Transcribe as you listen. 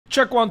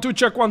Check 1 2,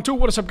 check 1 2.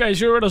 What is up,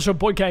 guys? You're your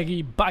boy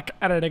Kagi, back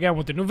at it again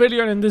with a new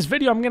video. And in this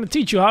video, I'm going to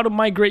teach you how to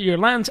migrate your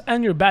lands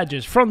and your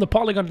badges from the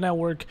Polygon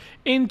network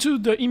into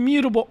the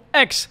Immutable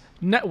X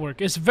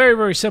network. It's very,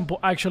 very simple,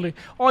 actually.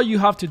 All you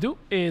have to do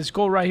is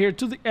go right here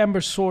to the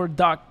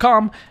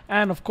embersword.com,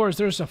 and of course,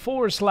 there's a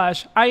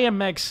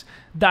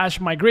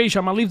 /IMX-migration.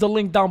 I'm going to leave the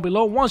link down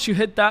below. Once you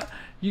hit that,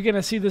 you're going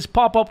to see this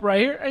pop up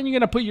right here, and you're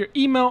going to put your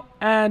email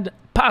and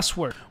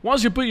password.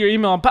 Once you put your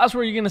email and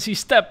password, you're going to see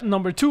step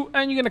number 2,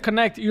 and you're going to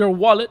connect your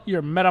wallet,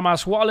 your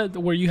MetaMask wallet,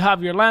 where you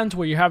have your lands,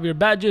 where you have your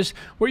badges,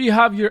 where you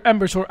have your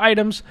Ember Sword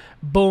items.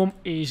 Boom,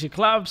 easy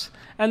claps.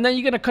 And then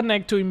you're going to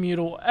connect to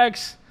Immutable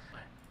X.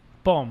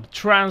 Boom,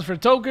 transfer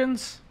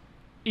tokens.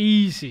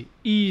 Easy,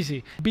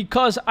 easy.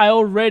 Because I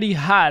already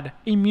had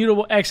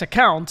Immutable X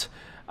account,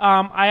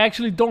 I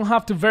actually don't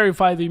have to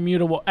verify the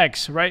Immutable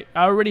X, right?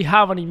 I already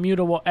have an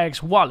Immutable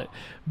X wallet.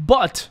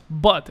 But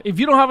if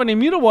you don't have an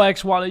Immutable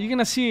X wallet, you're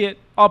gonna see it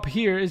up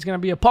here. It's gonna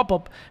be a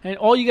pop-up, and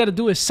all you gotta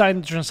do is sign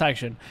the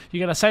transaction.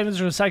 You gotta sign the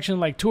transaction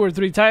like 2 or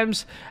 3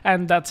 times,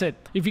 and that's it.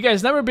 If you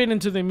guys never been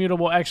into the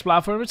Immutable X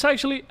platform, it's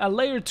actually a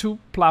layer 2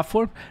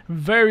 platform.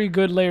 Very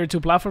good layer 2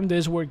 platform.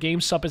 This is where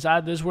GameStop is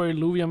at. This is where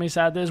Illuvium is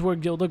at. This is where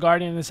Guild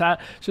Guardian is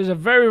at. So it's a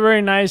very,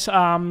 very nice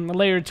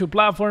layer 2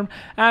 platform.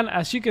 And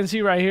as you can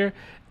see right here,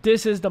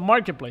 this is the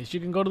marketplace. You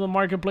can go to the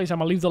marketplace. I'm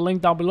gonna leave the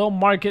link down below,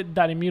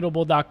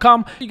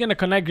 market.immutable.com. You're gonna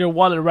connect your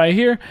wallet right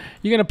here.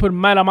 You're gonna put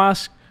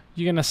MetaMask.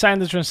 You're gonna sign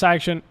the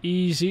transaction.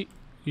 Easy.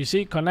 You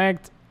see,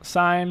 connect,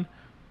 sign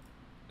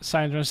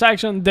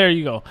transaction. There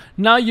you go.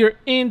 Now you're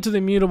into the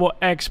Immutable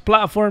X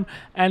platform.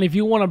 And if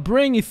you want to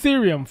bring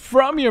Ethereum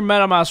from your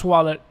MetaMask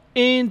wallet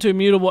into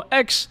Immutable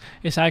X,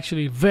 it's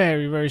actually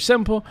very, very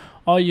simple.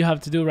 All you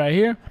have to do right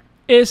here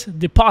is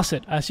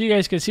deposit. As you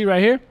guys can see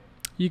right here,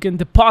 you can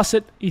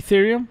deposit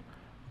Ethereum.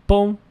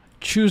 Boom.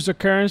 Choose the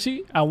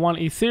currency. I want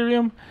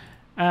Ethereum.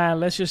 And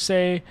let's just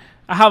say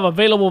I have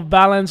available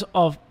balance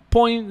of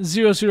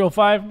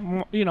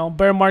 0.005. You know,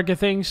 bear market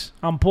things.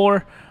 I'm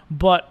poor.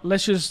 But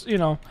let's just,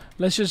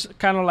 let's just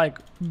kind of like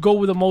go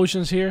with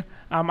emotions here.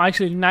 I'm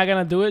actually not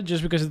going to do it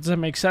just because it doesn't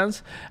make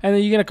sense. And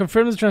then you're going to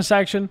confirm the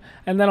transaction.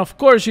 And then, of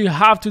course, you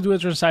have to do a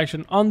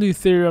transaction on the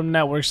Ethereum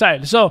network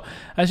side. So,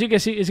 as you can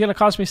see, it's going to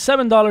cost me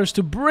 $7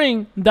 to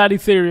bring that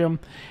Ethereum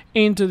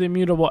into the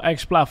Immutable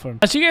X platform.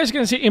 As you guys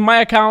can see, in my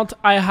account,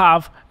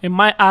 in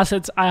my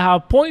assets, I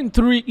have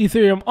 0.3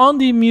 Ethereum on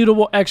the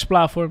Immutable X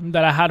platform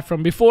that I had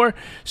from before.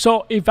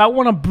 So, if I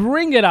want to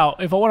bring it out,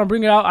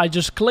 I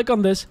just click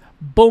on this.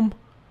 Boom,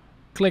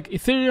 click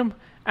Ethereum,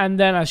 and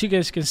then as you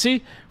guys can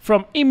see,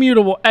 from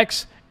Immutable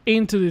X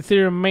into the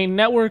Ethereum main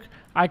network,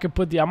 I could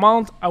put the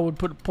amount. I would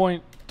put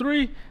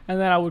 0.3, and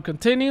then I would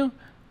continue.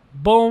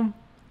 Boom,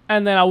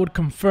 and then I would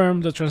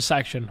confirm the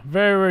transaction.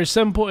 Very, very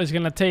simple. It's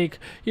gonna take,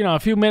 a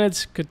few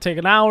minutes, could take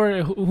an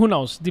hour, who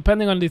knows,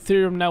 depending on the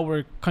Ethereum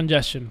network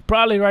congestion.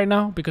 Probably right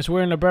now, because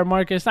we're in a bear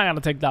market, it's not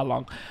gonna take that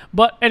long.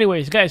 But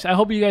anyways, guys, I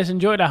hope you guys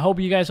enjoyed. I hope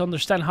you guys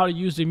understand how to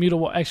use the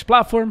Immutable X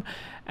platform.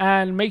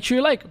 And make sure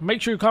you like,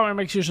 make sure you comment,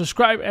 make sure you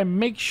subscribe, and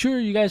make sure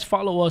you guys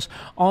follow us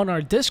on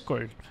our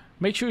Discord.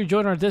 Make sure you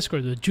join our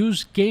Discord, the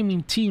Juice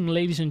Gaming team,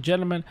 ladies and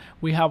gentlemen.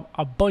 We have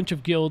a bunch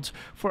of guilds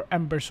for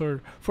Ember Sword,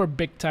 for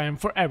Big Time,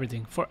 for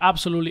everything, for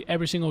absolutely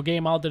every single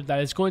game out there that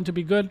is going to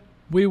be good.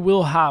 We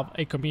will have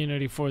a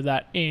community for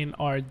that in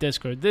our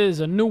Discord. This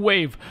is a new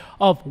wave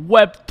of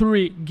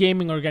Web3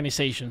 gaming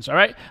organizations, all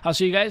right? I'll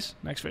see you guys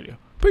next video.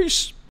 Peace.